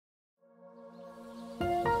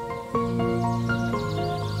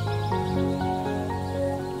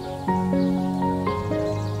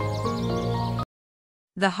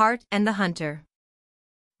The Hart and the Hunter.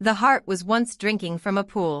 The Hart was once drinking from a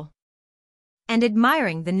pool and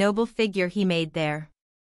admiring the noble figure he made there.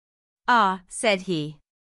 "Ah," said he,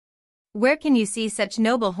 "where can you see such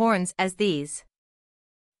noble horns as these,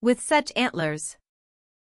 with such antlers?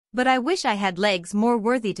 But I wish I had legs more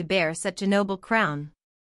worthy to bear such a noble crown.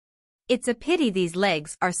 It's a pity these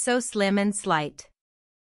legs are so slim and slight."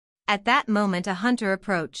 At that moment a hunter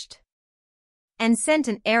approached and sent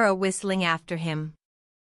an arrow whistling after him.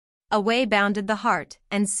 Away bounded the Hart,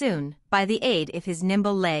 and soon, by the aid of his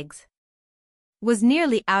nimble legs, was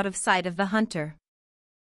nearly out of sight of the hunter.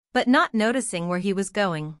 But not noticing where he was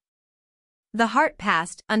going, the Hart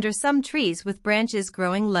passed under some trees with branches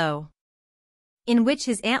growing low, in which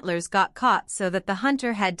his antlers got caught so that the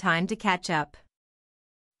hunter had time to catch up.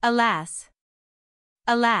 "Alas!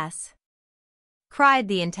 Alas!" cried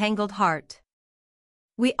the entangled Hart.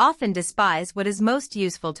 "We often despise what is most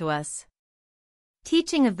useful to us."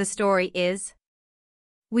 Teaching of the story is,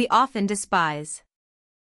 we often despise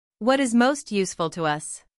what is most useful to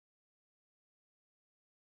us.